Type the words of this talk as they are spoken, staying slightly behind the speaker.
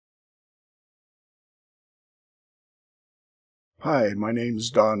Hi, my name is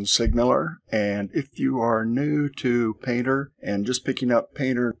Don Signaler, and if you are new to Painter and just picking up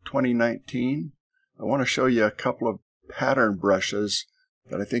Painter 2019, I want to show you a couple of pattern brushes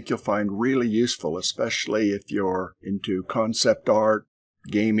that I think you'll find really useful, especially if you're into concept art,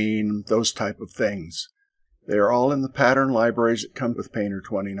 gaming, those type of things. They are all in the pattern libraries that come with Painter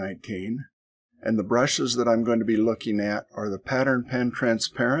 2019, and the brushes that I'm going to be looking at are the Pattern Pen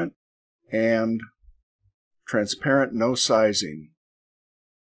Transparent and Transparent No Sizing.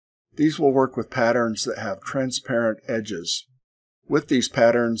 These will work with patterns that have transparent edges. With these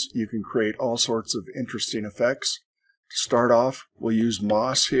patterns, you can create all sorts of interesting effects. To start off, we'll use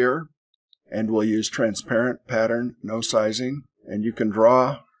moss here, and we'll use Transparent Pattern No Sizing, and you can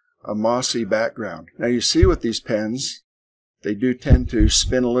draw a mossy background. Now you see with these pens, they do tend to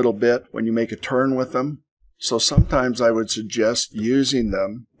spin a little bit when you make a turn with them. So sometimes I would suggest using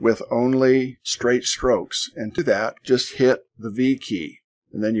them with only straight strokes. And to that, just hit the V key.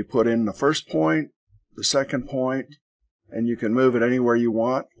 And then you put in the first point, the second point, and you can move it anywhere you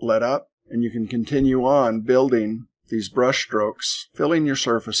want, let up, and you can continue on building these brush strokes, filling your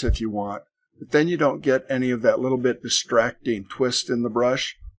surface if you want. But then you don't get any of that little bit distracting twist in the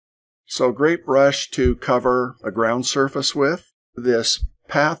brush. So a great brush to cover a ground surface with. This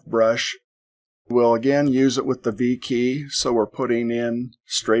path brush, we'll again use it with the V key, so we're putting in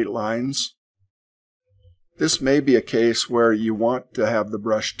straight lines. This may be a case where you want to have the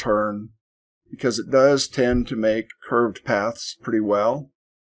brush turn because it does tend to make curved paths pretty well.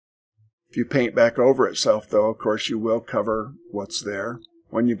 If you paint back over itself though, of course you will cover what's there.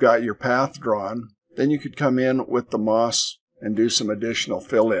 When you've got your path drawn, then you could come in with the moss and do some additional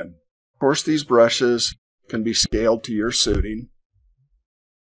fill-in. Of course these brushes can be scaled to your suiting.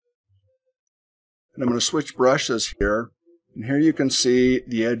 And I'm going to switch brushes here, and here you can see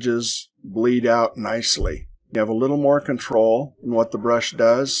the edges bleed out nicely. You have a little more control in what the brush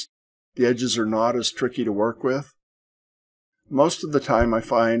does. The edges are not as tricky to work with. Most of the time I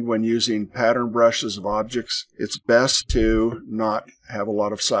find when using pattern brushes of objects, it's best to not have a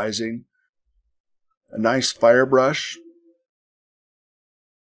lot of sizing. A nice fire brush.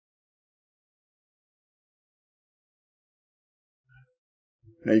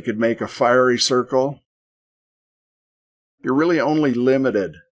 Now you could make a fiery circle. You're really only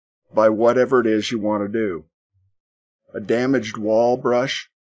limited by whatever it is you want to do. A damaged wall brush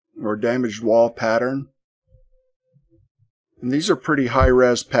or damaged wall pattern. And these are pretty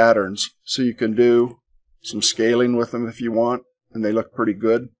high-res patterns, so you can do some scaling with them if you want, and they look pretty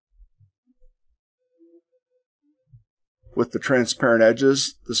good. With the transparent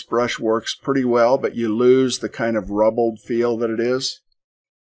edges, this brush works pretty well, but you lose the kind of rubbled feel that it is.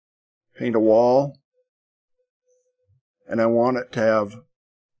 Paint a wall, and I want it to have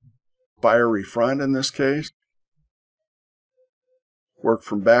fiery front in this case. Work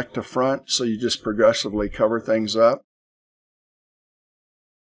from back to front, so you just progressively cover things up.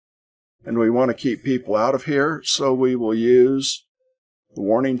 And we want to keep people out of here, so we will use the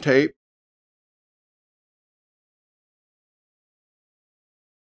warning tape.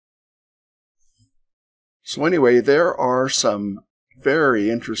 So anyway, there are some very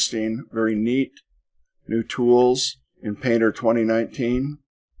interesting, very neat new tools in Painter 2019.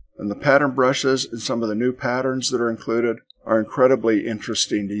 And the pattern brushes and some of the new patterns that are included are incredibly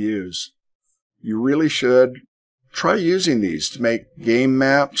interesting to use. You really should try using these to make game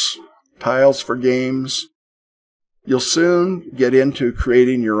maps, tiles for games. You'll soon get into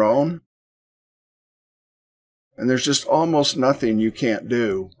creating your own. And there's just almost nothing you can't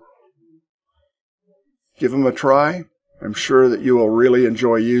do. Give them a try. I'm sure that you will really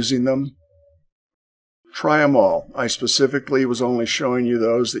enjoy using them. Try them all. I specifically was only showing you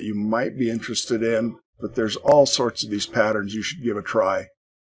those that you might be interested in, but there's all sorts of these patterns you should give a try.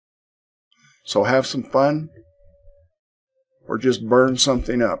 So have some fun, or just burn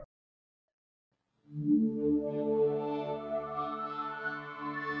something up.